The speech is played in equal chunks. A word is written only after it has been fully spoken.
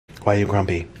Why are you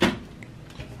grumpy?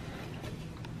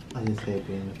 I just hate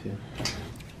being with you.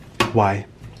 Why?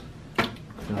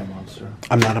 You're a monster.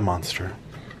 I'm not a monster.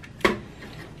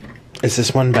 Is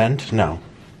this one bent? No.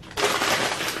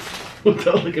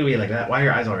 Don't look at me like that. Why are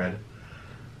your eyes all red?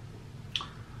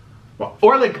 Well,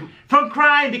 or like from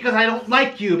crying because I don't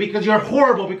like you, because you're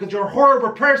horrible, because you're a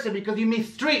horrible person, because you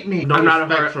mistreat me. I'm not a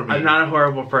horrible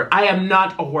person. I am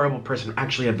not a horrible person. I'm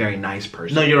actually a very nice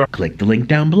person. No, you're. Click the link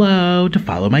down below to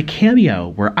follow my Cameo,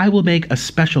 where I will make a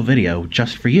special video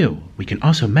just for you. We can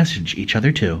also message each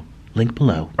other too. Link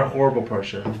below. You're a horrible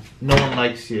person. No one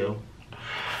likes you.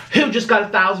 Who just got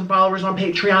 1,000 followers on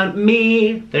Patreon?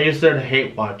 Me. They're just there to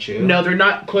hate watch you. No, they're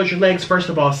not. Close your legs, first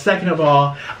of all. Second of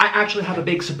all, I actually have a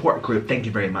big support group. Thank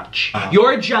you very much.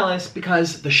 You're jealous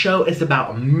because the show is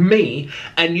about me,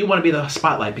 and you want to be the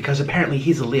spotlight because apparently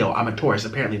he's a Leo. I'm a Taurus.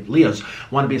 Apparently Leos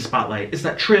want to be a spotlight. Is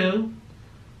that true?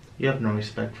 You have no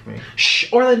respect for me.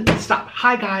 Shh, Orlin, stop.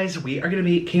 Hi, guys. We are going to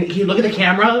be... Can you look at the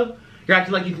camera? You're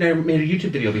acting like you've never made a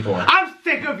YouTube video before. I'm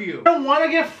sick of you. I don't want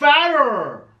to get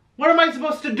fatter. What am I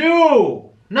supposed to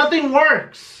do? Nothing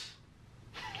works.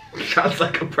 Sounds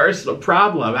like a personal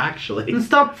problem, actually. And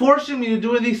stop forcing me to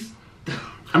do these.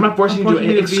 I'm not forcing you to do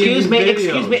it.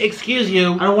 Excuse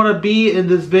you. I don't want to be in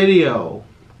this video.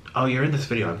 Oh, you're in this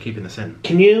video. I'm keeping this in.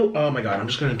 Can you? Oh my god, I'm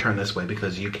just going to turn this way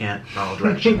because you can't follow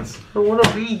directions. I want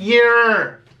to be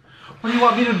here. What do you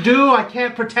want me to do? I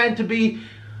can't pretend to be.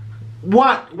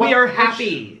 What? We are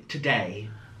happy today.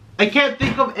 I can't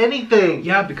think of anything.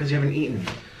 Yeah, because you haven't eaten.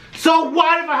 So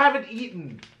what if I haven't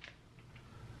eaten?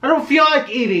 I don't feel like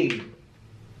eating.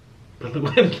 But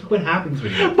look what happens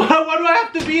when you... Why do I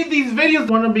have to be in these videos? I don't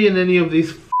want to be in any of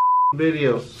these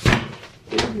videos.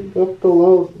 Up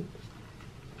below.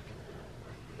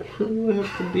 Why do I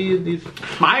have to be in these?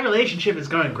 My relationship is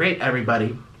going great,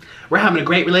 everybody. We're having a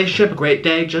great relationship, a great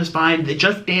day, just fine.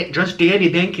 Just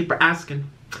dandy, thank you for asking.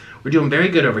 We're doing very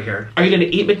good over here. Are you going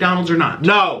to eat McDonald's or not?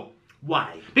 No.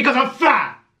 Why? Because I'm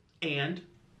fat. And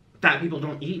fat people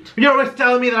don't eat. You're always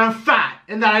telling me that I'm fat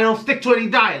and that I don't stick to any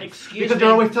diets. Excuse me? Because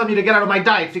you're always telling me to get out of my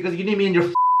diets because you need me in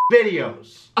your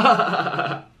videos.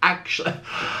 Actually.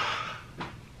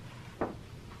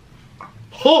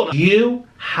 Hold on. You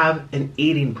have an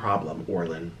eating problem,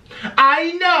 Orlin.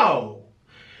 I know.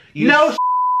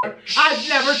 I've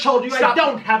never told you I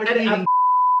don't have an eating.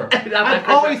 I've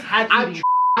always had eating.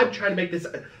 I'm trying to make this...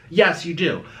 Yes, you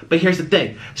do. But here's the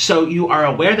thing. So you are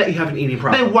aware that you have an eating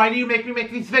problem. Then why do you make me make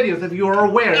these videos if you are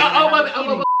aware?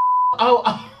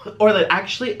 Orlin,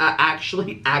 actually,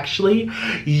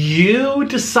 you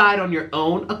decide on your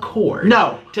own accord.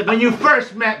 No. When you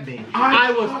first met me,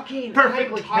 I was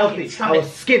perfectly healthy. I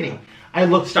was skinny. I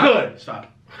looked good.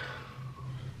 Stop.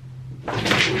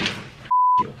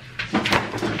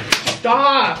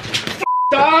 Stop.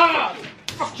 Stop.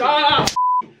 Stop.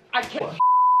 I can't.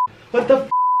 What the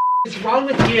is wrong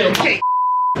with you? Okay.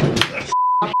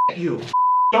 You.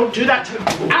 Don't do that to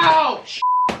me. Ouch!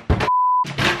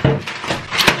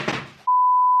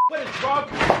 What is wrong?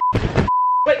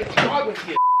 What is wrong with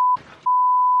you?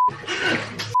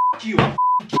 You.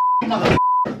 Mother.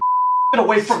 Get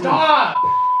away from me. Stop!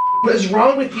 What is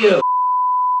wrong with you?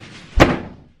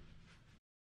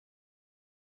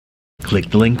 Click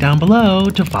the link down below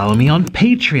to follow me on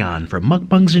Patreon for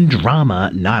mukbangs and drama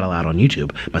not allowed on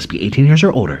YouTube. Must be 18 years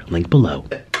or older. Link below.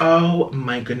 Oh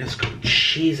my goodness.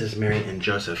 Jesus, Mary and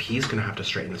Joseph. He's gonna have to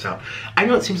straighten this out. I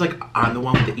know it seems like I'm the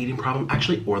one with the eating problem.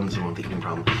 Actually, Orlin's the one with the eating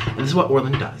problem. And this is what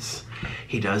Orlin does.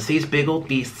 He does these big old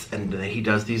feasts and then he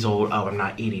does these old, oh, I'm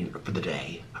not eating for the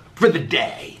day. For the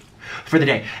day.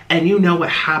 And you know what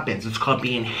happens. It's called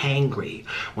being hangry.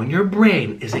 When your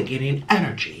brain isn't getting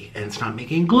energy and it's not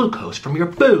making glucose from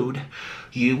your food,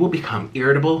 you will become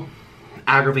irritable,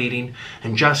 aggravating,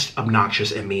 and just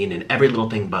obnoxious and mean, and every little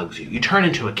thing bugs you. You turn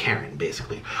into a Karen,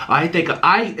 basically.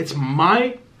 It's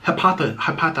my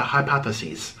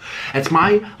hypothesis. It's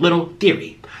my little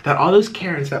theory that all those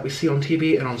Karens that we see on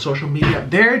TV and on social media,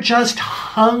 they're just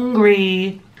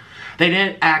hungry. They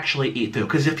didn't actually eat food.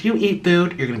 Because if you eat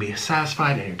food, you're going to be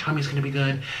satisfied and your tummy's going to be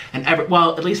good. And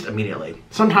well, at least immediately.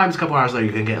 Sometimes a couple hours later,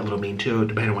 you can get a little mean too,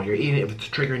 depending on what you're eating, if it's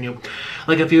triggering you.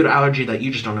 Like a food allergy that you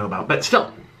just don't know about. But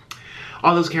still,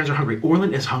 all those Karens are hungry.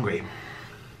 Orlin is hungry.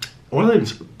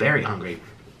 Orlin's very hungry.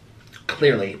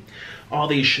 Clearly. All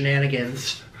these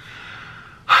shenanigans.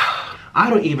 I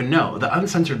don't even know. The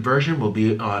uncensored version will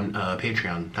be on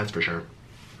Patreon. That's for sure.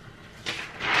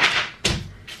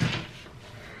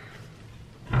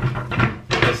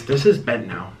 This is bent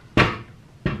now.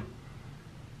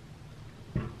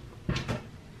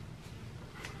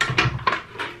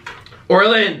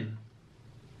 Orlin!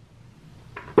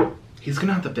 He's He's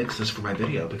gonna have to fix this for my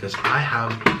video because I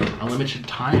have a limited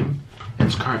time.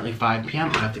 It's currently 5 p.m.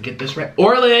 I have to get this right.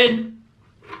 Orlin!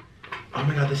 Oh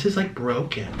my god, this is like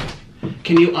broken.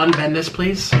 Can you unbend this,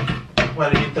 please? Why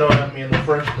did you throw it at me in the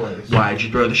first place? Why did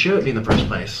you throw the shoe at me in the first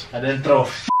place? I didn't throw a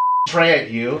tray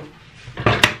at you.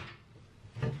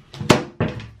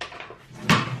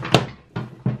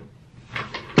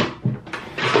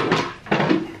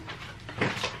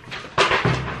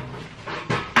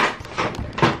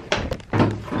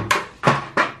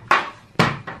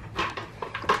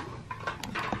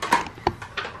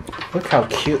 Look how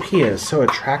cute he is, so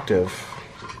attractive.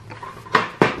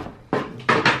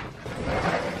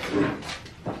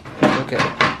 Look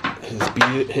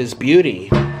at his beauty.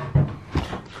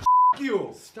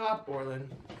 You. Stop, Orlin.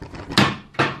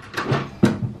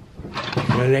 I'm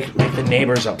gonna make the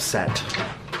neighbors upset.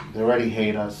 They already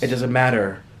hate us. It doesn't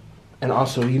matter. And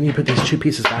also, you need to put these 2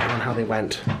 pieces back on how they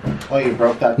went. Oh, you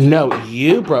broke that? No,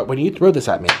 you broke when you threw this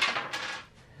at me.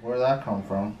 Where did that come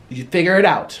from? You figure it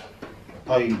out.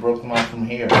 Oh, you broke them off from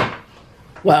here.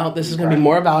 Well, this is going to be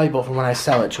more valuable for when I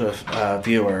sell it to a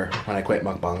viewer when I quit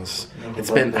mukbangs.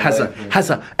 It's been has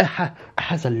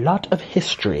a lot of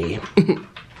history.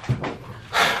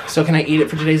 So can I eat it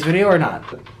for today's video or not?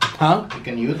 Huh? You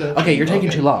can use it. Okay, you're taking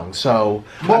too long. So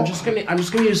I'm just gonna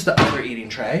use the other eating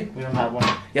tray. We don't have one.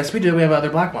 Yes, we do. We have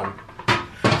another black one.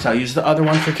 So I'll use the other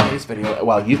one for today's video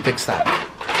while you fix that.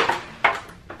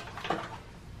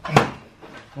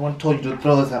 No one told you to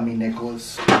throw this at me,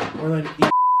 Nicholas. Orlin,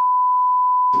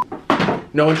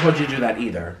 no one told you to do that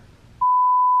either.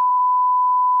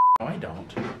 No, I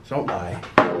don't. Don't lie.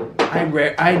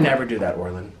 I never do that,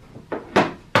 Orlin.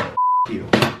 You.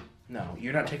 No,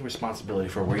 you're not taking responsibility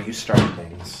for where you started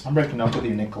things. I'm breaking up with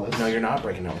you, Nicholas. No, you're not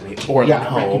breaking up with me. Orlin, yeah,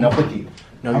 I'm breaking up with you.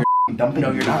 No, you're dumping.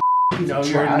 No, you're not. No,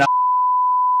 you're not.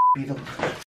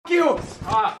 You.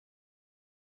 Stop.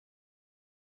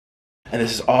 And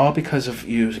this is all because of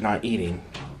you not eating.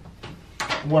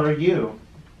 What are you?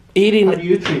 Eating. How do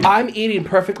you treat me? I'm eating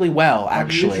perfectly well,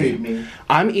 actually. How do you treat me?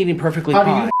 I'm eating perfectly fine.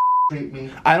 How do you treat me?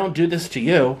 I don't do this to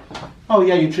you. Oh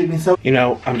yeah, you treat me so. You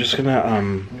know, I'm just gonna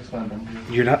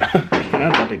You're not. You're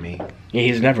not dumping me. Yeah,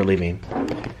 he's never leaving.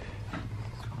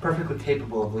 Perfectly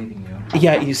capable of leaving you.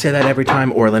 Yeah, you say that every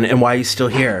time, Orlin. And why are you still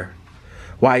here?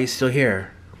 Why are you still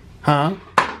here? Huh?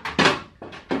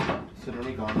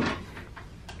 Literally gone.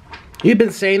 You've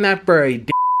been saying that for a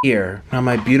year on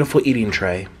my beautiful eating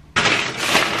tray.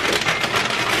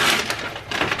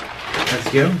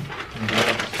 That's you?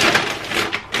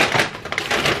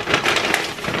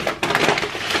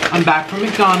 I'm back from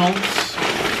McDonald's.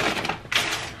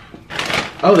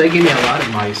 Oh, they gave me a lot of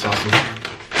mayo sauce in here.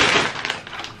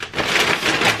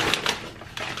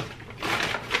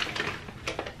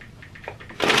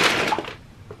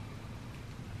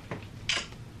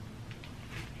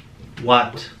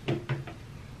 What?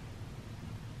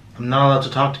 I'm not allowed to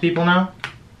talk to people now?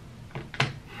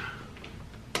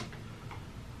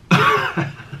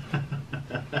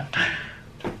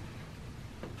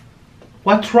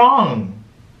 What's wrong?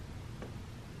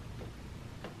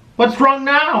 What's wrong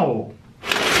now?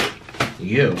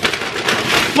 You.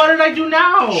 What did I do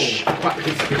now? Shh,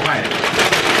 be quiet.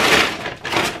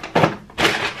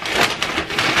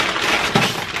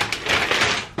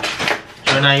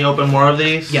 Should I open more of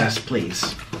these? Yes,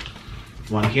 please.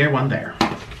 One here, one there.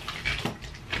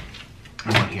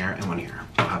 And one here, and one here.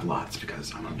 I'll have lots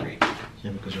because I'm hungry.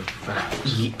 Yeah, because you're fat.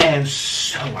 And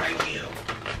so are you.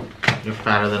 You're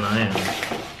fatter than I am.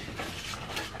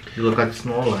 You look like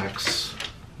Snorlax.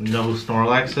 You know who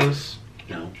Snorlax is?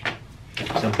 No.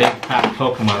 It's a big fat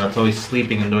Pokemon that's always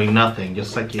sleeping and doing nothing,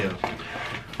 just like you.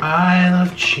 I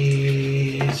love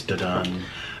cheese, da-dun.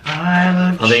 I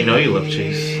love cheese. Oh, they know you love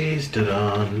cheese.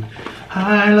 Da-dun.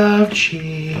 I love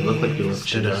cheese. You look like you love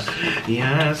cheese. Da-dun.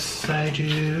 Yes, I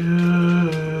do.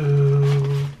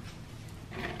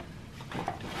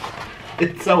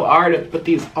 It's so hard to put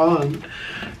these on.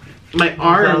 My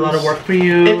arms. Is that a lot of work for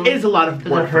you? It is a lot of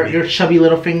Does work it hurt for me. your chubby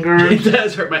little fingers? It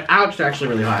does hurt. My ouch, it's actually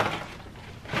really hot.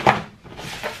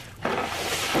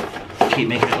 Keep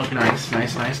making it look nice,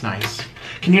 nice, nice, nice.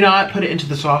 Can you not put it into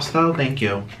the sauce though? Thank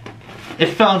you. It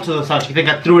fell into the sauce. You think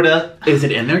I threw it in? Is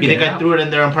it in there? You think I threw it in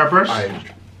there on purpose?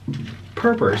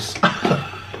 Purpose.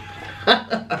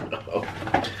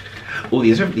 Oh,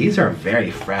 these are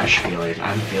very fresh feeling.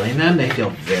 I'm feeling them. They feel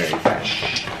very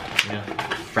fresh. Yeah.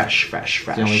 Fresh, fresh,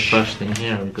 fresh. It's the only fresh thing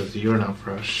here because you're not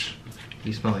fresh.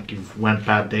 You smell like you've went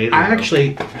bad days ago. I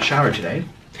actually showered today,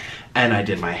 and I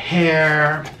did my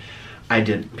hair. I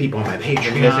did people on my Patreon.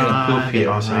 You're missing a poop here.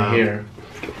 Right here.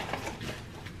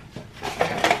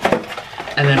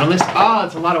 And then on this, oh,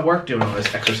 it's a lot of work doing all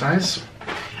this exercise.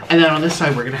 And then on this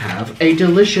side, we're gonna have a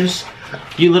delicious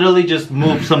You literally just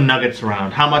move some nuggets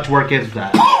around. How much work is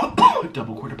that?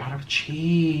 double quarter pounder with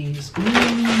cheese.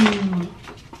 Ooh.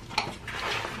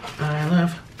 I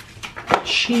love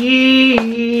cheese.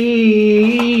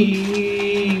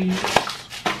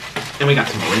 And we got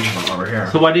some original over here.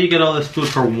 So why do you get all this food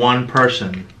for one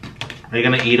person? Are you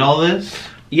gonna eat all this?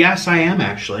 Yes, I am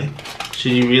actually.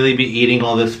 Should you really be eating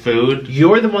all this food?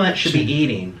 You're the one that should be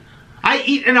eating. I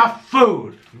eat enough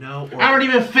food. No, I don't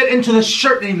even fit into this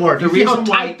shirt anymore. Do you see how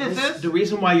tight this is? The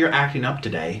reason why you're acting up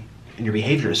today and your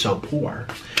behavior is so poor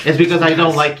It's because I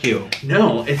don't like you.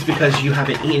 No, it's because you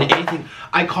haven't eaten anything.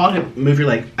 I called him, move your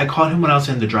leg. I called him when I was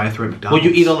in the drive-thru at McDonald's.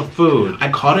 Well, you eat all the food.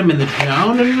 I called him in the,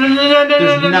 no.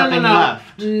 There's nothing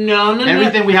left. No.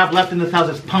 Everything we have left in this house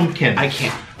is pumpkin. I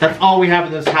can't. That's all we have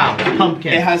in this house,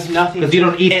 pumpkin. It has nothing. Because you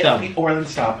don't eat them. Orlin,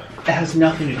 stop. It has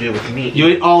nothing to do with me. You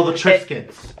ate all the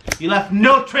Triscuits. You left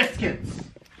no Triscuits.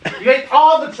 You ate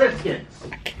all the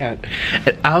Triscuits. I can't.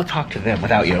 I'll talk to them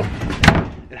without you.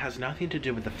 It has nothing to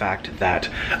do with the fact that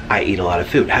I eat a lot of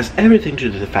food. It has everything to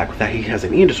do with the fact that he has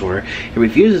an eating disorder. He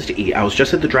refuses to eat. I was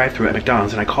just at the drive-thru at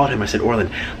McDonald's and I called him. I said,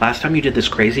 Orlin, last time you did this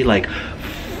crazy, like,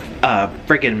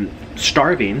 freaking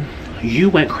starving, you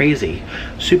went crazy.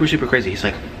 Super, super crazy. He's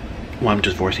like, well, I'm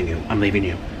just divorcing you. I'm leaving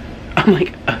you. I'm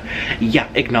like, yeah,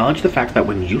 acknowledge the fact that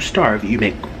when you starve, you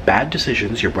make bad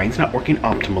decisions, your brain's not working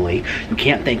optimally, you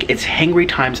can't think, it's hangry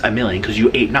times a million because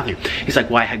you ate nothing. He's like,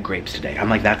 well, I had grapes today. I'm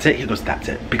like, that's it? He goes, that's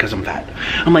it, because I'm fat.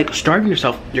 I'm like, starving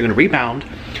yourself, you're gonna rebound,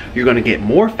 you're gonna get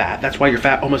more fat, that's why you're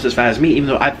fat, almost as fat as me, even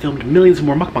though I've filmed millions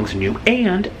more mukbangs than you,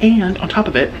 and on top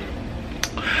of it,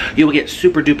 you will get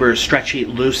super duper stretchy,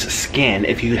 loose skin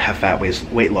if you have fat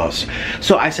weight loss.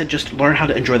 So I said, just learn how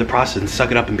to enjoy the process and suck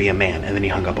it up and be a man. And then he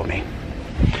hung up on me.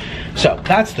 So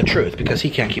that's the truth because he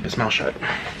can't keep his mouth shut.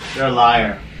 You're a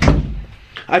liar.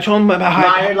 I told him about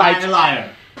how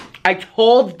Liar. I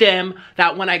told them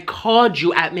that when I called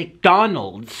you at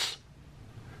McDonald's,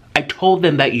 I told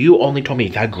them that you only told me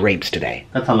you had grapes today.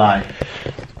 That's a lie.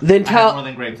 Then I have more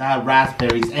than grapes. I have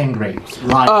raspberries and grapes.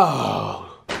 Liar. Oh.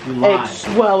 You lie.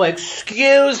 Well,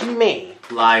 excuse me.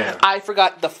 Liar. I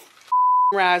forgot the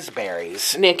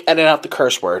raspberries. Nick, edit out the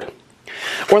curse word.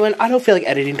 Orlin, I don't feel like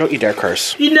editing. Don't you dare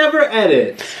curse. You never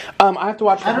edit. I have to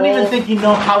watch the I don't even think you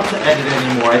know how to edit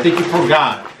anymore. I think you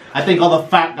forgot. I think all the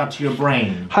fat got to your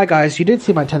brain. Hi guys, you did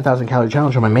see my 10,000 calorie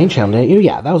challenge on my main channel, didn't you?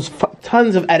 Yeah, that was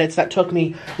tons of edits that took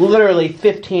me literally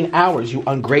 15 hours, you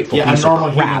ungrateful piece of crap. Yeah, a normal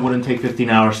human wouldn't take 15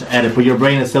 hours to edit, but your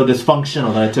brain is so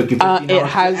dysfunctional that it took you 15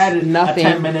 hours to edit nothing,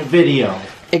 a 10-minute video.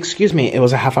 Excuse me, it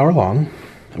was a half hour long.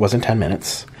 It wasn't 10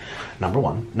 minutes. Number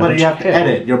one. What did you have to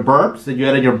edit? Your burps? Did you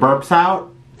edit your burps out?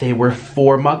 They were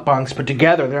 4 mukbangs put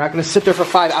together. They're not going to sit there for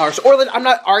 5 hours. Orlin, I'm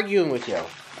not arguing with you.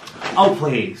 Oh,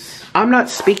 please. I'm not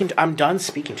speaking to, I'm done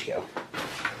speaking to you.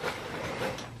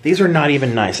 These are not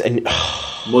even nice. And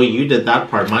well, you did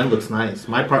that part. Mine looks nice.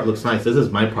 My part looks nice. This is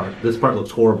my part. This part looks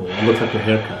horrible. It looks like your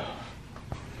haircut.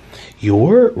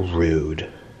 You're rude.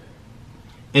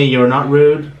 And you're not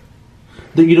rude?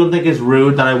 You don't think it's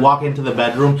rude that I walk into the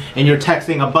bedroom and you're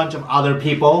texting a bunch of other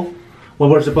people when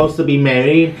we're supposed to be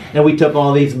married and we took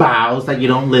all these vows that you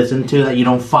don't listen to, that you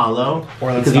don't follow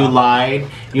because you lied.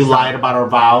 You lied about our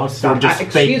vows. They're just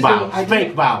fake vows.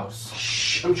 Fake vows.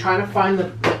 Shh, I'm trying to find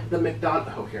the McDonald's.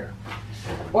 Oh, here.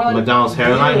 Well, McDonald's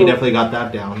hairline. He definitely got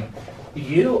that down.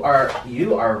 You are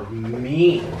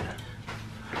mean.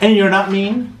 And you're not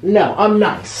mean? No, I'm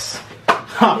nice.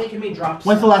 Huh. You're making me drop.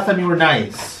 When's the last time you were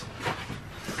nice?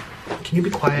 Can you be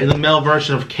quiet? You're the male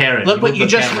version of Karen. Look what you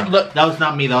just look. That was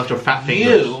not me. That was your fat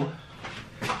fingers. You.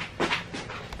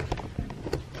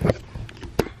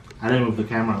 I didn't move the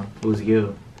camera. It was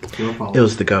you. It's your fault. It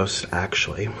was the ghost,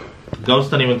 actually.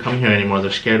 Ghosts don't even come here anymore.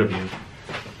 They're scared of you.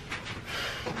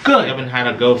 Good. I haven't had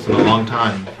a ghost in a long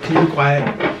time. Can you be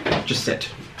quiet? Just sit.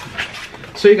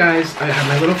 So you guys, I have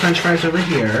my little French fries over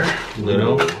here.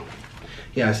 Little?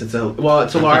 Yes, it's a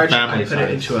large. I put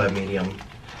it into a medium.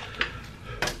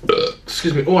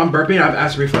 Excuse me. Oh, I'm burping. I have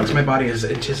acid reflux. My body is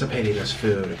anticipating this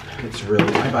food.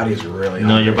 My body is really hungry.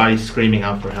 No, your body's screaming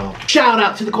out for help. Shout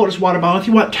out to the coldest water bottle. If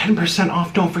you want 10%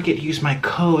 off, don't forget to use my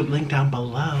code, link down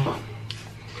below.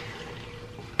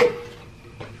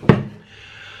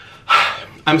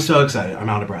 I'm so excited. I'm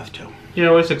out of breath too. You're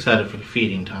always excited for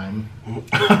feeding time.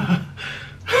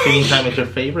 Feeding time is your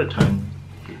favorite time.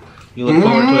 You look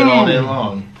forward to it all day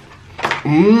long.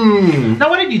 Now,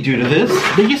 what did you do to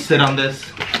this? Did you sit on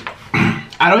this?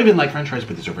 I don't even like French fries,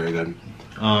 but these are very good.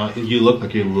 You look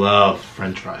like you love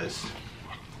French fries.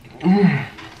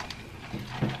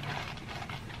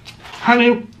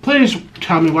 Honey, please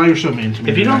tell me why you're so mean to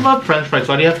me. If you don't love French fries,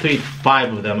 why do you have to eat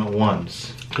 5 of them at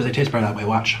once? Because they taste better that way,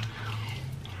 watch.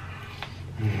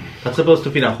 That's supposed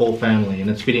to feed a whole family, and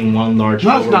it's feeding one large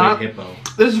No, it's not. hippo.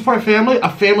 This is for a family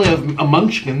of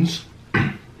munchkins.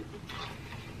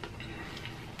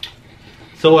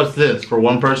 So what's this, for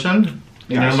one person?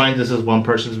 In Yes. your mind, this is one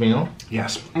person's meal?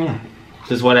 Yes.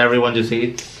 This is what everyone just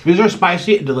eats? These are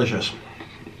spicy and delicious.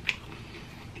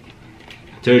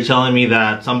 So you're telling me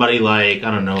that somebody like,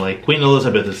 I don't know, like Queen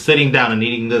Elizabeth is sitting down and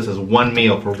eating this as one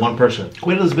meal for one person?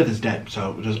 Queen Elizabeth is dead,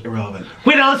 so it's just irrelevant.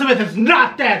 Queen Elizabeth is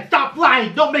not dead! Stop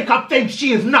lying! Don't make up things!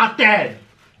 She is not dead!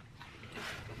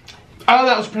 Oh,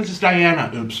 that was Princess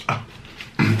Diana. Oops.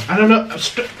 I don't know.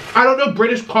 I don't know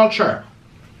British culture.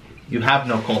 You have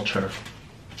no culture.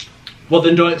 Well,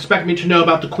 then don't expect me to know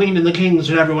about the Queen and the Kings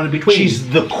and everyone in between. She's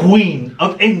the Queen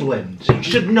of England. You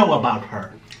should know about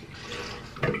her.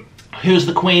 Who's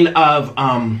the Queen of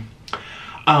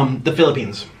the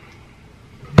Philippines?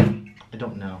 I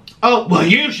don't know. Oh, well,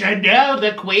 you should know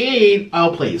the Queen.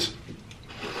 Oh, please.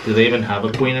 Do they even have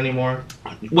a queen anymore?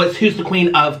 Who's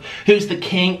the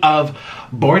King of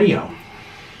Borneo?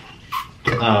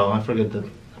 Oh, I forget the...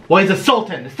 Well, he's a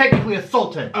sultan. It's technically a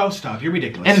sultan. Oh, stop. You're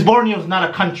ridiculous. And Borneo's not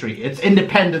a country. It's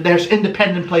independent. There's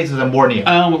independent places in Borneo.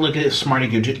 Oh, look at this smarty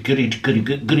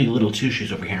goody little two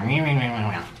shoes over here.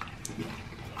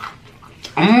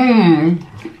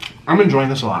 I'm enjoying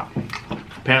this a lot.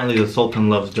 Apparently the sultan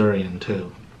loves durian,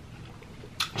 too.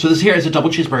 So this here is a double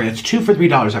cheeseburger. It's 2 for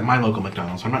 $3 at my local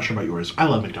McDonald's. I'm not sure about yours. I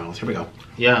love McDonald's. Here we go.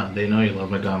 Yeah, they know you love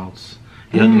McDonald's.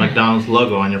 You have the McDonald's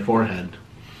logo on your forehead.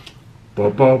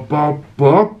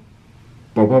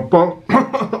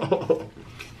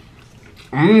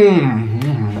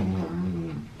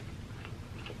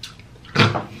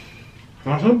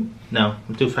 Awesome. No,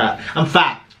 I'm too fat. I'm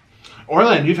fat.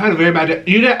 Orland, you've had a very bad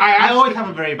day. I always have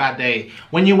a very bad day.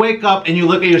 When you wake up and you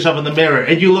look at yourself in the mirror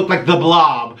and you look like the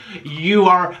blob, you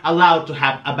are allowed to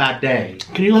have a bad day.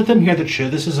 Can you let them hear the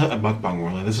truth? This is a mukbang,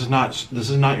 Orland. This is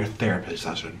not your therapist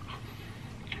session.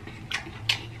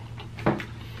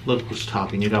 Look who's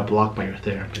talking. You got blocked by your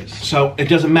therapist. So it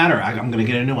doesn't matter. I'm gonna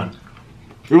get a new one.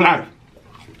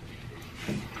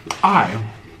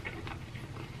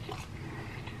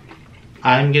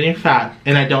 I'm getting fat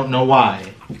and I don't know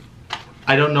why.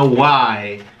 I don't know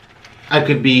why I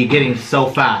could be getting so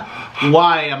fat.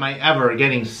 Why am I ever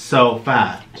getting so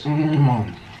fat?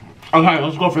 Okay,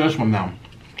 let's go for this one now.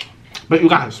 But you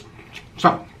guys,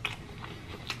 so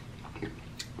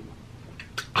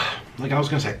like I was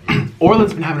gonna say,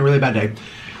 Orland's been having a really bad day.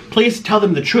 Please tell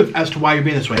them the truth as to why you're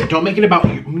being this way. Don't make it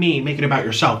about me, make it about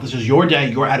yourself. This is your day,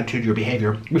 your attitude, your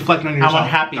behavior. Reflect on yourself. I'm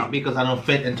unhappy because I don't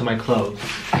fit into my clothes.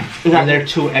 And they're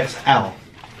 2XL.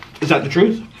 Is that the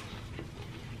truth?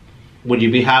 Would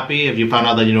you be happy if you found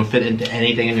out that you don't fit into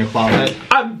anything in your closet?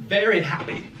 I'm very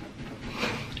happy.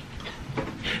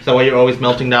 Is that why you're always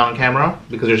melting down on camera?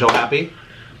 Because you're so happy?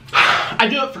 I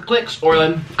do it for clicks,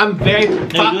 Orland. I'm very... No, you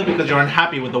do it because you're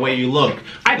unhappy with the way you look.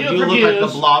 I do it for you look views.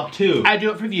 like the blob too. I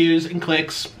do it for views and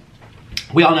clicks.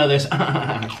 We all know this.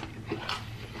 I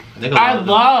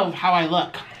love how I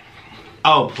look.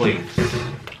 Oh, please.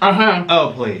 Uh-huh.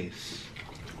 Oh, please.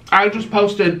 I just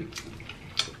posted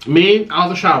me out of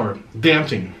the shower,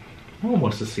 dancing. No one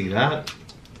wants to see that.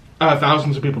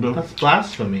 Thousands of people do. That's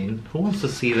blasphemy. Who wants to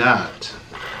see that?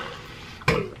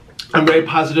 I'm very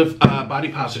positive, body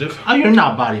positive. Oh, you're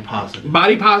not body positive.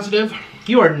 Body positive.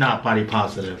 You are not body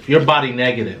positive. You're body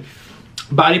negative.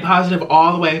 Body positive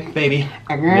all the way, baby.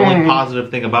 The only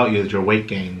positive thing about you is your weight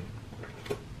gain.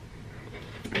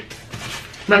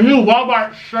 My new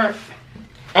Walmart shirt.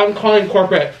 I'm calling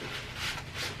corporate.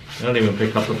 They don't even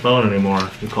pick up the phone anymore.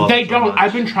 You call They it so don't. much.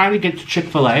 I've been trying to get to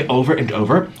Chick-fil-A over and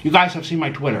over. You guys have seen my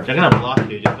Twitter. They're gonna block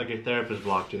you just like your therapist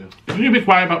blocked you. Can you be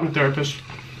quiet about my therapist?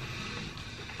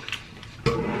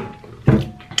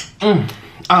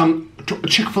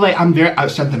 Chick-fil-A, I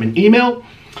sent them an email.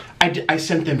 I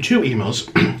sent them 2 emails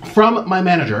from my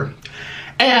manager,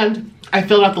 and I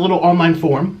filled out the little online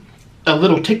form, a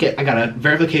little ticket. I got a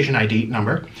verification ID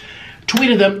number,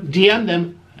 tweeted them, DM'd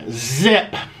them,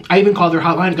 zip. I even called their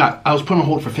hotline. I was put on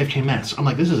hold for 15 minutes. I'm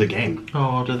like, this is a game.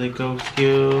 Oh, did they ghost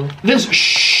you?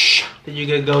 Shh. Did you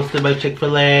get ghosted by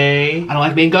Chick-fil-A? I don't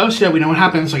like being ghosted. We know what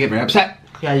happens, so I get very upset.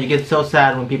 Yeah, you get so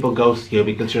sad when people ghost you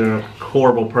because you're a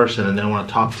horrible person and they don't want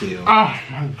to talk to you. Oh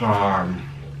my god.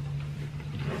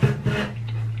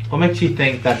 What makes you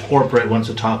think that corporate wants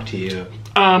to talk to you?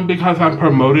 Because I'm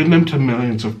promoting them to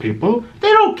millions of people.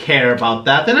 They don't care about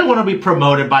that. They don't want to be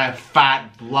promoted by a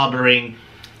fat, blubbering,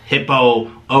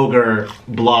 hippo, ogre,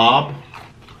 blob.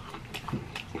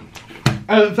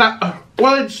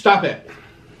 Well, stop it.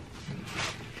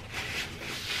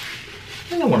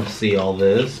 I don't want to see all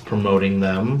this, promoting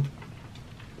them.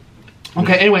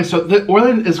 Okay, anyway, so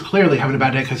Orland is clearly having a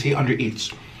bad day because he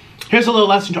undereats. Here's a little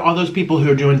lesson to all those people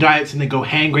who are doing diets and they go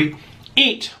hangry.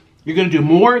 Eat. You're going to do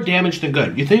more damage than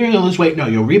good. You think you're going to lose weight? No,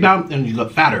 you'll rebound and you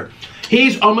look fatter.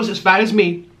 He's almost as fat as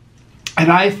me,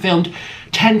 and I filmed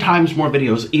 10 times more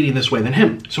videos eating this way than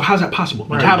him. So how's that possible?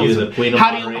 Metabolism. The queen of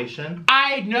moderation?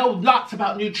 I know lots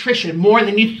about nutrition, more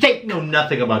than you think. You know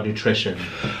nothing about nutrition.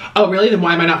 Oh, really? Then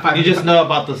why am I not 5? You just know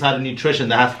about the side of nutrition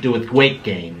that has to do with weight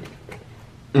gain.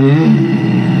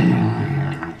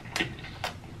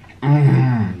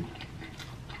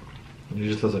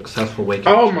 You're just a successful weight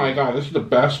gain. Oh my god, this is the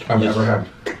best I've ever had.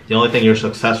 The only thing you're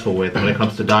successful with when it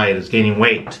comes to diet is gaining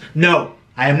weight. No,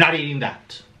 I am not eating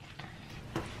that.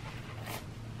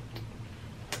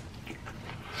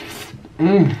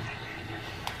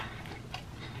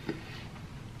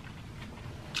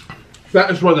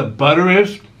 That is one of the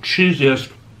butteriest,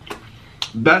 cheesiest,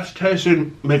 best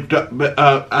tasting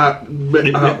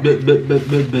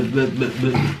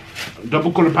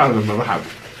double quarter pounder I've ever had.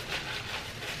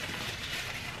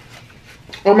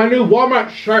 Oh, my new Walmart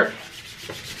shirt.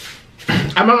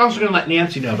 I'm also going to let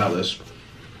Nancy know about this.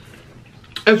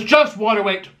 It's just water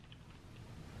weight.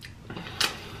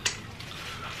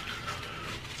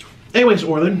 Anyways,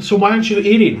 Orland, so why aren't you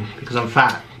eating? Because I'm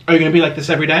fat. Are you going to be like this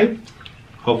every day?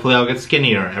 Hopefully I'll get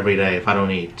skinnier every day if I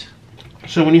don't eat.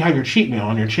 So when you have your cheat meal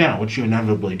on your channel, which you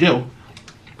inevitably do,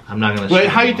 I'm not going to. Wait,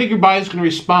 how do you think your body's going to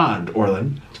respond,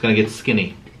 Orland? It's going to get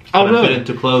skinny. It's Oh, going to really? fit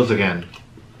into clothes again.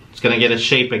 It's going to get a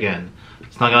shape again.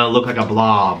 It's not going to look like a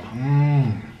blob.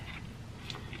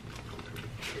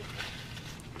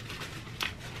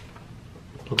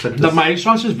 Looks like The mighty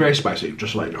sauce is very spicy,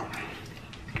 just to let you know.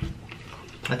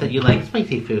 I thought you liked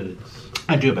spicy foods.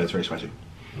 I do, but it's very spicy.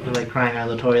 You like crying on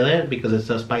the toilet because it's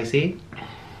so spicy?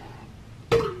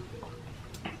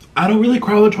 I don't really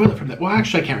cry on the toilet from that. Well,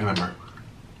 actually, I can't remember.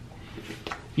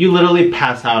 You literally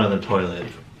pass out on the toilet.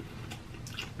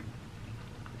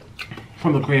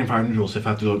 From the Korean Fire Noodles, if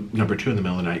I have to go number 2 in the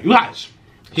middle of the night. You guys!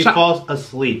 He falls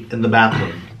asleep in the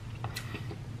bathroom.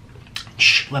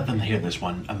 Shh, let them hear this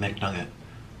one. A McNugget.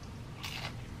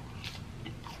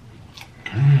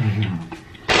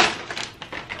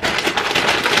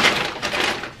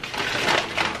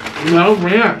 No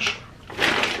ranch.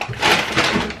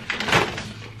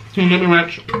 Can you get me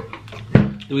ranch?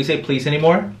 Do we say please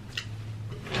anymore?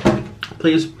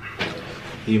 Please.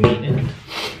 Do you mean it?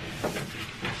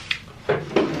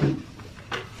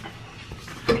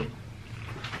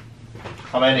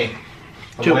 How many?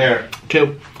 From 2. where?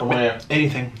 2. From where?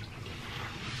 Anything.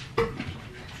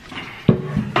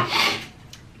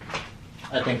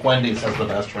 I think Wendy's has the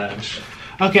best ranch.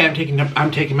 Okay,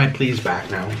 I'm taking my please back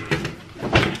now.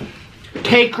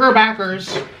 Take her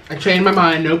backers. I changed my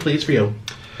mind. No please for you.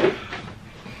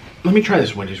 Let me try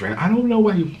this Wendy's ranch. I don't know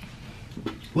why you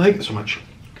like it so much.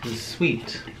 It's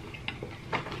sweet.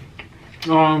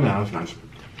 Oh, no, that's nice.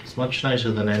 It's much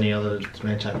nicer than any other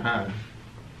ranch I've had.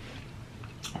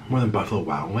 More than Buffalo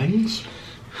Wild Wings?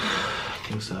 I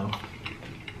think so.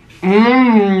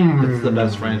 Mmm. It's the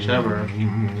best ranch ever.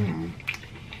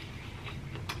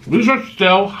 These are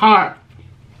still hot.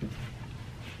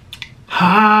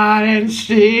 Hot and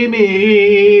steamy.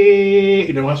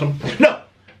 You don't want some? No!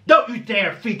 Don't you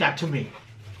dare feed that to me!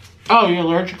 Oh, you're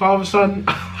allergic all of a sudden?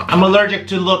 I'm allergic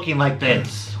to looking like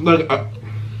this. Look,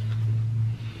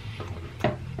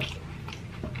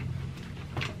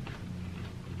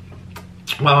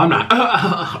 well, I'm not.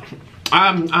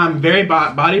 I'm very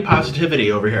body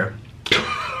positivity over here.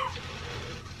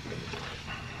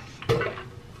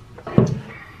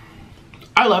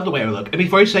 I love the way I look. And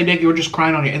before you say, Nick, you were just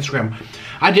crying on your Instagram.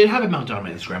 I did have a meltdown on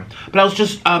my Instagram, but I was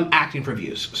just acting for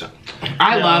views. So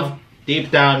I love.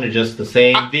 Deep down, you're just the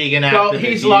same vegan activist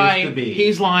he's you lying. used to be.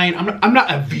 He's lying. I'm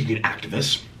not a vegan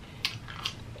activist.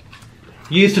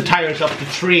 You used to tie yourself to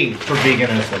trees for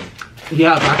veganism.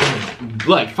 Yeah, back in,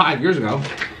 like 5 years ago.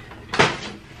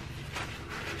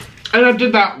 And I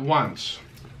did that once.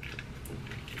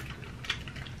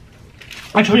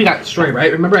 I told you that story, right?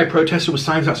 Remember I protested with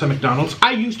signs outside McDonald's?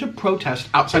 I used to protest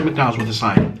outside McDonald's with a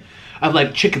sign of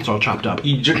like chickens all chopped up.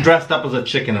 You dressed up as a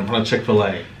chicken in front of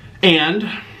Chick-fil-A. And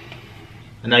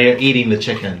now you're eating the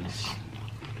chickens.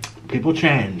 people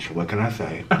change, what can I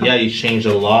say? Yeah, you changed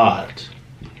a lot.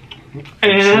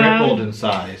 And Tripled in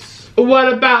size.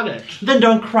 what about it? Then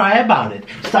don't cry about it.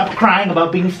 Stop crying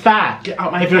about being fat. Get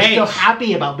out my if you're face. still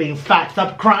happy about being fat,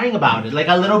 stop crying about it like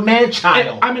a little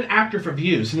man-child. I'm an actor for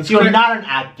views. And it's You're great. not an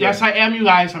actor. Yes, I am, you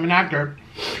guys. I'm an actor.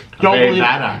 A Don't very believe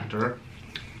bad actor.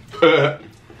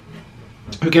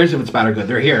 Who cares if it's bad or good?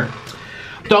 They're here.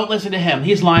 Don't listen to him.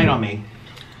 He's lying on me.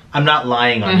 I'm not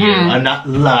lying on you. I'm not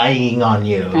lying on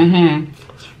you.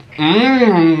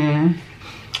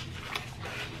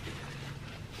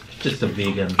 Just a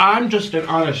vegan. I'm just an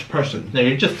honest person. No,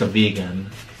 you're just a vegan.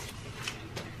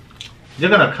 You're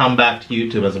gonna come back to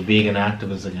YouTube as a vegan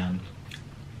activist again.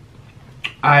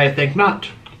 I think not.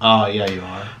 Oh, yeah, you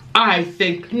are. I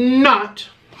think not.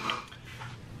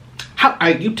 How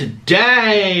are you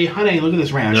today? Honey, look at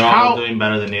this ranch. They're all doing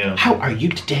better than you. How are you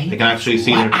today? They can actually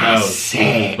see their toes.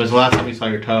 When's the last time you saw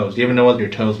your toes? Do you even know what your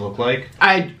toes look like?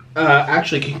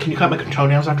 Actually, can you cut my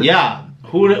toenails after Yeah.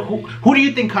 Who do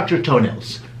you think cut your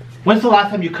toenails? When's the last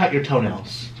time you cut your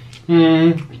toenails?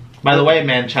 By the way,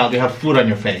 man child, you have food on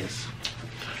your face.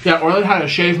 Yeah, Orlin had to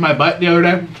shave my butt the other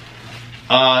day.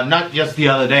 Not just the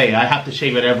other day. I have to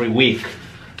shave it every week.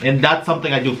 And that's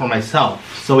something I do for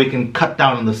myself, so we can cut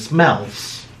down on the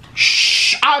smells.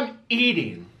 Shh, I'm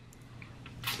eating.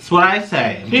 That's what I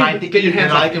say. I'm trying to get your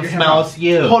hands up. I can smell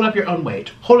you. Hold up your own weight.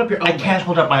 Hold up your own weight. I can't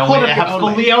hold up my own weight. I have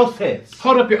scoliosis.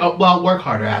 Hold up your own, well, work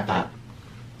harder at that.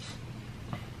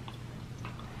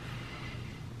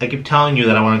 I keep telling you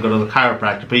that I want to go to the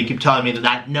chiropractor, but you keep telling me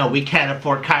that no, we can't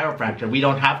afford chiropractor. We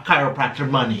don't have chiropractor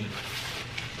money.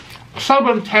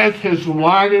 Someone take his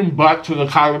whining butt to the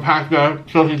chiropractor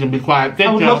so he can be quiet.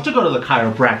 I would love to go to the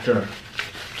chiropractor.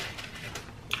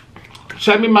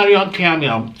 Send me money on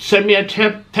Cameo. Send me a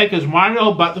tip. Take his whining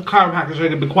old butt to the chiropractor so he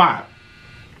can be quiet.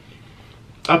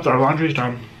 Up there, laundry's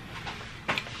done.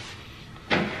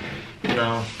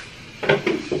 No.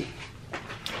 It's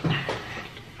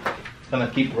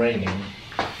gonna keep raining.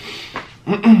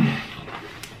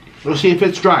 We'll see if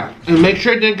it's dry. And make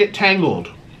sure it didn't get tangled.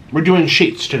 We're doing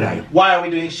sheets today. Why are we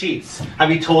doing sheets? Have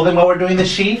you told them why we're doing the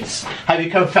sheets? Have you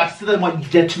confessed to them what you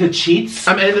did to the sheets?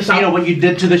 I'm editing this out. You know what you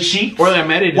did to the sheets? Or I'm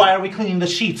editing. Why are we cleaning the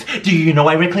sheets? Do you know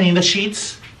why we're cleaning the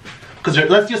sheets? Because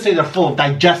let's just say they're full of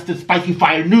digested spicy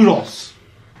fire noodles.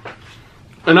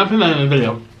 And I'm putting that in the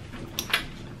video.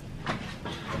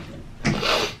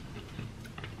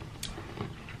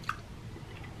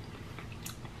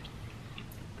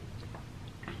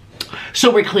 So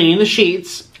we're cleaning the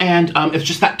sheets, and it's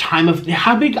just that time of,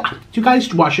 how big, do you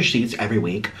guys wash your sheets every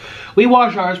week? We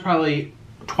wash ours probably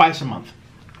twice a month.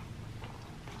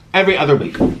 Every other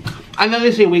week. I know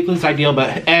they say weekly is ideal,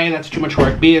 but A, that's too much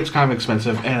work, B, it's kind of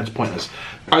expensive, and it's pointless.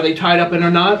 Are they tied up in a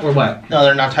knot, or what? No,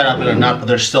 they're not tied up in a knot, but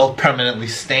they're still permanently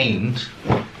stained.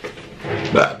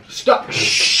 Stop.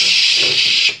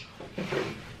 Shh.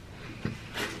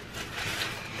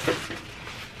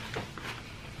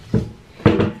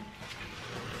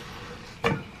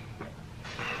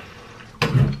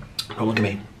 Don't look at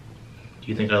me. Do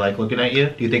you think I like looking at you?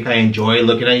 Do you think I enjoy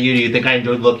looking at you? Do you think I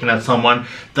enjoy looking at someone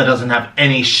that doesn't have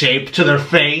any shape to their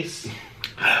face?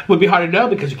 It would be hard to know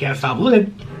because you can't stop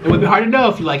looking. It would be hard to know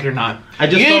if you like it or not.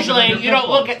 Usually, you don't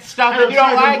look at stuff if you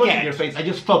don't like it. Your face. I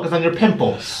just focus on your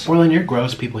pimples. Orlin, you're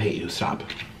gross. People hate you. Stop.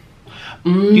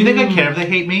 Do you think I care if they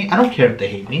hate me? I don't care if they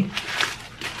hate me.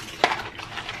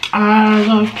 I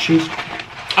love cheese.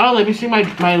 Oh, let me sing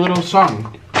my little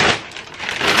song.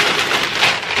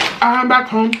 I'm back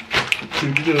home.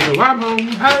 I'm home.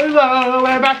 Hello,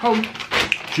 we're back home.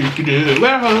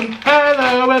 We're home.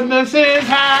 Hello, and this is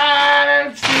how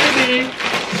it's to be.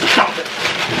 Stop it.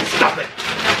 Stop it.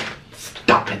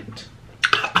 Stop it.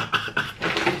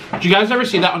 Did you guys ever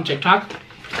see that on TikTok?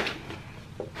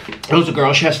 It was a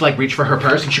girl, she has to like reach for her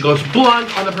purse and she goes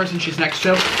blunt on the person she's next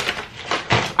to.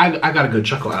 I got a good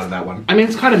chuckle out of that one. I mean,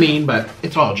 it's kind of mean, but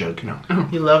it's all a joke, you know.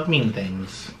 You love mean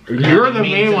things. You're the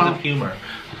mean one. Humor.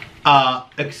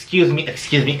 Excuse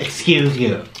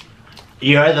you.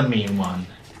 You're the mean one.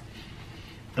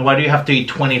 And why do you have to eat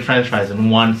 20 french fries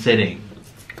in one sitting?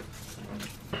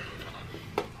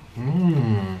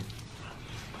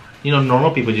 You know,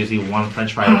 normal people just eat one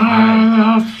french fry at a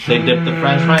time. They dip the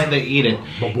french fry and they eat it.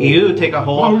 You take a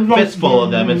whole fistful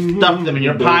of them and stuff them in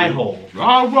your pie hole.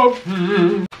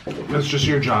 That's just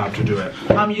your job to do it.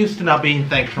 I'm used to not being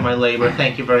thanked for my labor.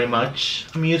 Thank you very much.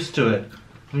 I'm used to it.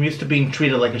 I'm used to being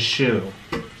treated like a shoe.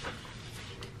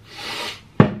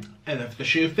 And if the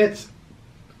shoe fits,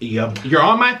 you're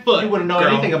on my foot. You wouldn't know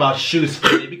anything about shoes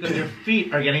fitting because your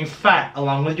feet are getting fat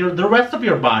along with the rest of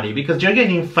your body because you're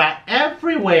getting fat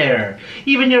everywhere.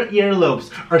 Even your earlobes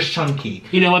are chunky.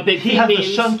 You know what big feet means?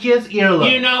 He has the chunkiest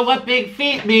earlobe. You know what big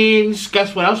feet means?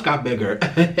 Guess what else got bigger?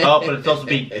 Oh, but it's also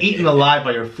being eaten alive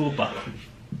by your fupa.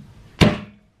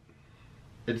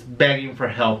 It's begging for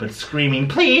help. It's screaming,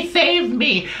 please save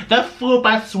me. The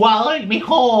fupa swallowed me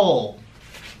whole.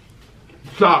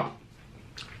 Stop.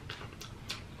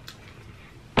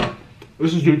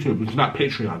 This is YouTube. It's not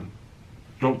Patreon.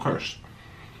 Don't curse.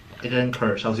 I didn't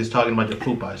curse. I was just talking about your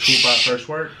fupa. Is fupa a curse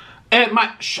word? And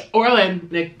Orlin,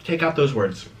 Nick, take out those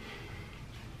words.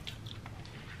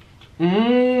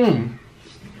 Mmm.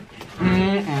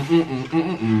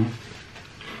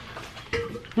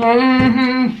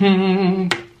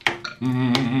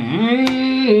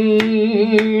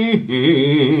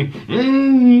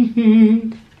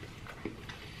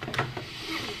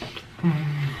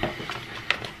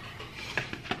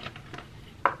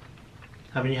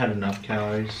 Haven't you had enough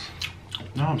calories?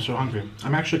 No, I'm so hungry.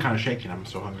 I'm actually kind of shaking. I'm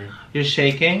so hungry. You're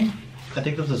shaking? I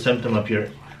think that's a symptom of your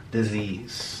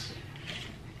disease.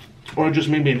 Or just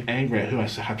me being angry at who I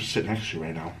have to sit next to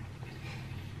right now.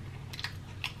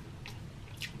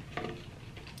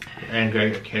 You're angry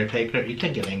at your caretaker? You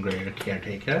can't get angry at your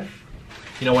caretaker.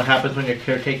 You know what happens when your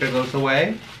caretaker goes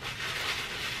away?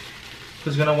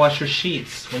 Who's gonna wash your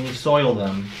sheets when you soil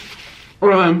them?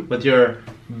 With your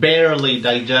barely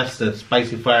digested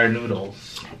spicy fire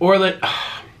noodles. Or that...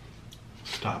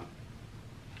 Stop.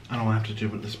 I don't want to have to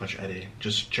do this much editing.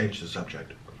 Just change the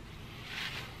subject.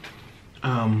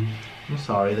 I'm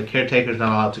sorry, the caretaker's not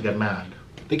allowed to get mad.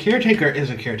 The caretaker is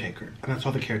a caretaker, and that's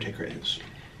all the caretaker is.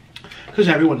 Because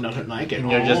everyone doesn't like it. And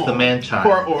you're just the man-child.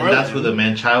 Poor Orlin. And that's who the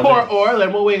man-child Poor is.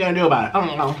 Orlin, what are we going to do about it? I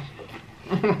don't know.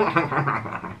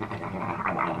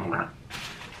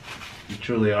 You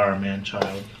truly are a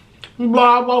man-child.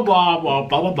 Blah, blah, blah, blah,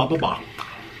 blah, blah, blah, blah, blah.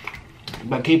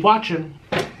 But keep watching.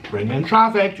 Bring in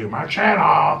traffic to my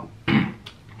channel.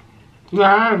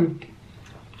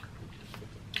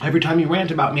 Every time you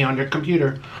rant about me on your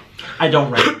computer. I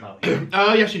don't rant about you.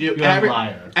 Oh, yes, you do. You're a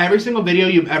liar. Every single video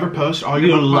you've ever posted, all you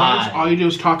do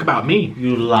is talk about me.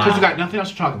 You lie. Because you got nothing else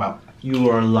to talk about.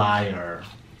 You are a liar.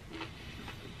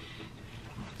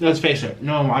 Let's face it,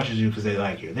 no one watches you because they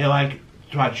like you. They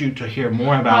want you to hear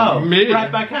more about me.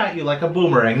 Right back at you like a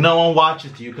boomerang. No one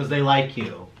watches you because they like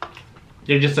you.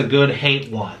 You're just a good hate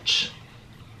watch.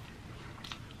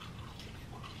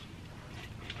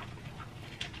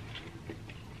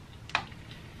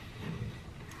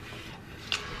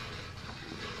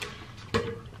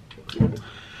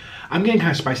 I'm getting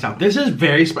kind of spiced out. This is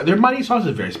very spicy. Their money sauce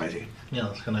is very spicy. Yeah,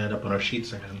 it's gonna end up on our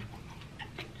sheets again.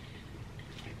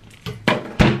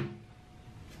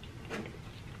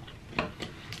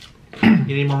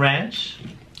 You need more ranch?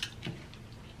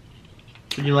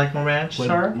 Would you like more ranch,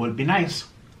 sir? Would be nice.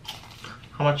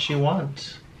 How much do you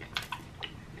want?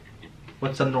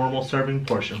 What's a normal serving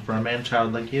portion for a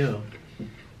man-child like you?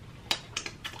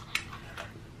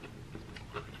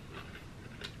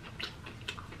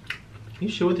 You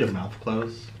shoot with your mouth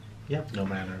closed. You have no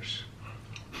manners.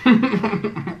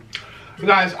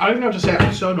 Guys, I don't even know what to say.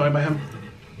 I'm so annoyed by him.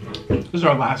 This is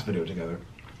our last video together.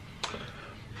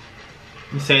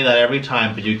 You say that every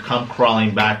time, but you come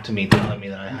crawling back to me telling me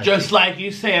that I had Just like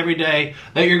you say every day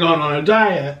that you're going on a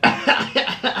diet.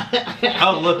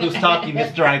 Oh, look who's talking,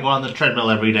 Mr. I go on the treadmill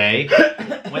every day.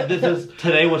 When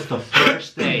today was the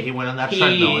first day he went on that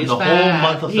treadmill in the whole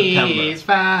month of September. He's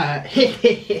fine.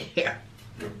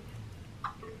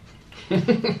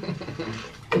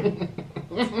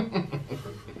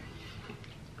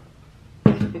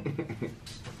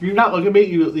 You not look at me,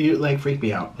 you like freak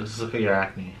me out. Let's look at your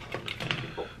acne.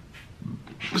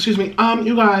 Excuse me,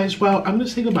 you guys, well, I'm gonna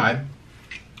say goodbye. I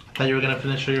thought you were gonna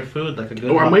finish your food like a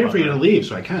good Or I'm waiting for you to leave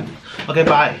so I can. Okay,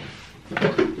 bye.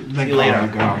 See you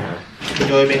later. Go.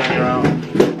 Enjoy being on your own.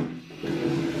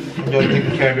 Enjoy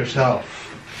taking care of yourself.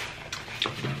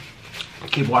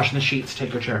 Keep washing the sheets,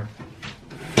 take your chair.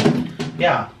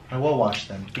 Yeah, I will wash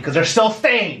them because they're still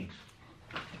stained.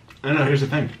 I know, here's the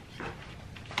thing.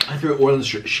 I threw Orland's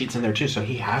sheets in there too, so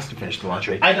he has to finish the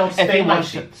laundry. I don't stain my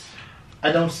sheets.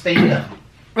 I don't stain them.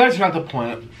 That's not the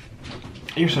point.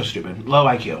 You're so stupid. Low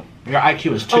IQ. Your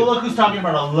IQ is 2. Oh, look who's talking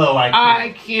about a low IQ.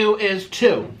 IQ is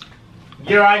 2.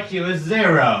 Your IQ is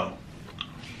 0.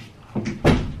 Look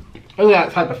at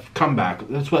that type of comeback.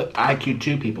 That's what IQ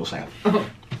 2 people say. Oh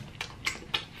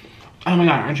my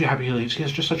god, aren't you happy he leaves? He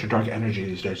has just such a dark energy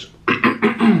these days.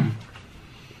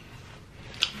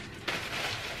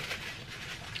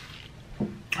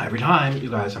 Every time, you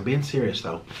guys, I'm being serious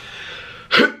though.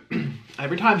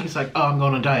 Every time he's like, oh, I'm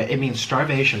going on a diet, it means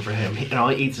starvation for him. And all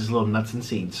he eats is little nuts and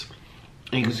seeds.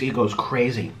 And he goes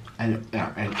crazy and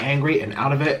angry and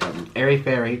out of it and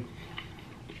airy-fairy.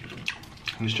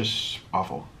 It's just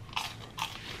awful.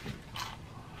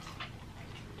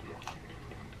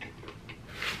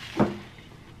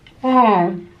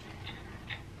 Oh.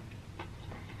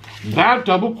 That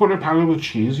double quarter pounder with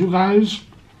cheese, you guys,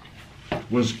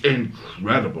 was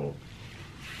incredible.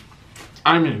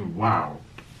 I mean, wow.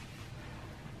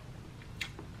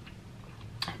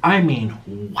 I mean,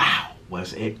 wow,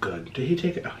 was it good. Did he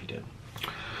take it? Oh, he did.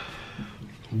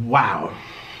 Wow.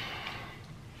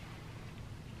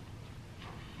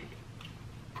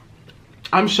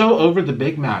 I'm so over the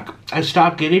Big Mac. I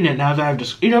stopped getting it now that I've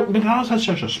just, you know, McDonald's has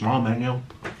such a small menu.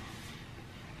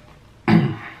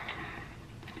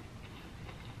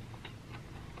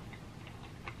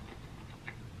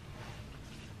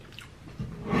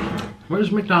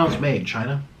 Where's McDonald's made?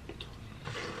 China?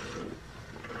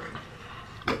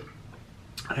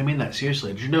 I mean that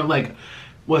seriously. Did you know, like,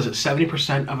 was it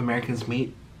 70% of Americans'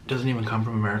 meat doesn't even come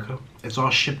from America? It's all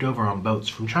shipped over on boats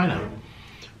from China.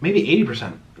 Maybe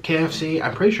 80%. KFC,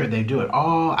 I'm pretty sure they do it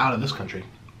all out of this country.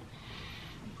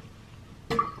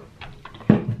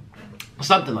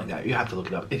 Something like that. You have to look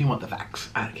it up if you want the facts.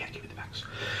 I can't give you the facts.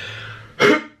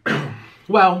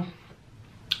 Well,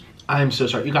 I'm so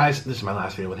sorry. You guys, this is my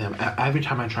last video with him. Every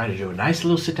time I try to do a nice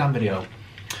little sit-down video.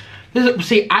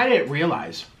 See, I didn't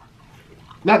realize.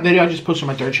 That video I just posted on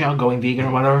my third channel, Going Vegan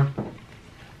or whatever.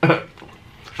 That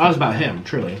was about him,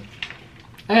 truly.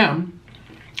 And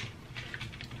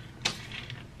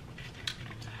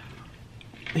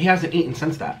he hasn't eaten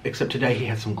since that, except today he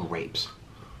had some grapes.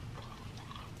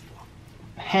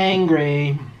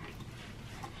 Hangry.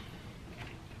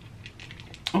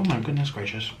 Oh my goodness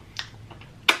gracious.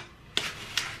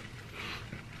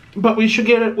 But we should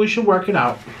get it, we should work it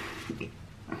out.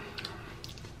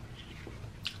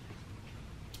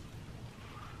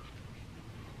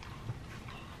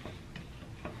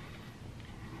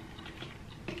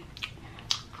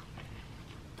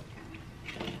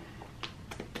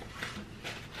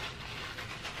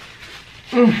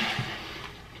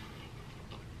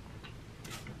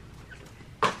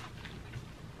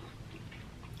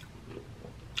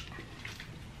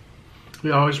 We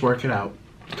always work it out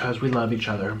because we love each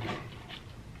other.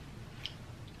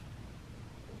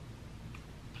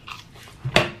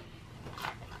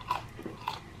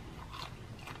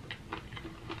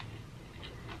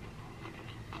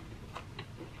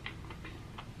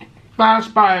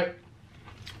 Last bite.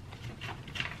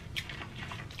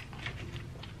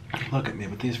 Look at me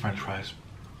with these French fries.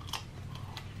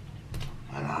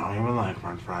 And I don't even like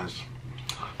French fries.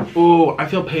 Oh, I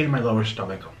feel pain in my lower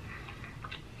stomach.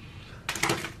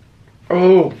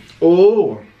 Oh,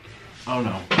 oh, oh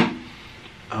no,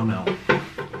 oh no,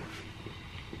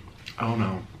 oh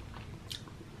no.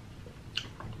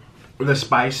 The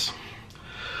spice.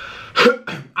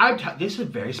 This is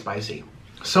very spicy.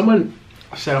 Someone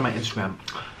said on my Instagram,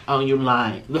 oh, you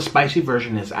lie. The spicy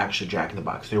version is actually Jack in the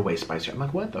Box. They're way spicier. I'm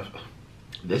like, what the?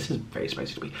 This is very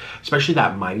spicy to me. Especially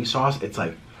that mighty sauce. It's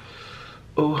like,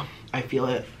 oh, I feel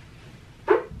it.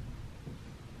 I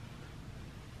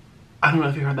don't know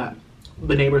if you heard that.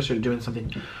 The neighbors are doing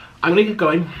something. I'm gonna get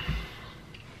going.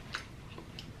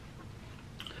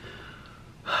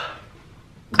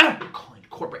 Calling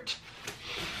corporate.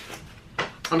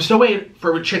 I'm still waiting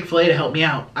for Chick-fil-A to help me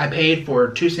out. I paid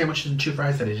for 2 sandwiches and 2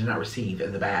 fries that I did not receive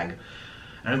in the bag.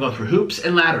 And I'm going through hoops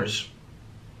and ladders.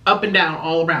 Up and down,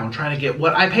 all around, trying to get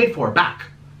what I paid for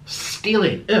back.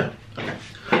 Stealing. Ugh. Okay.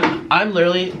 I'm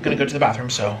literally gonna go to the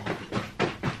bathroom, so.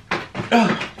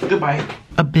 Goodbye.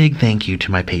 A big thank you to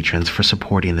my patrons for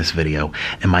supporting this video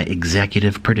and my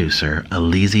executive producer,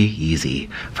 Aleezy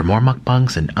Yeezy. For more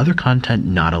mukbangs and other content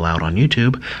not allowed on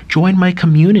YouTube, join my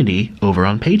community over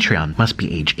on Patreon. Must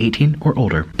be age 18 or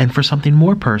older. And for something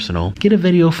more personal, get a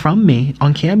video from me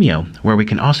on Cameo, where we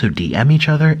can also DM each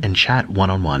other and chat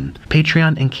one-on-one.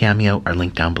 Patreon and Cameo are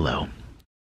linked down below.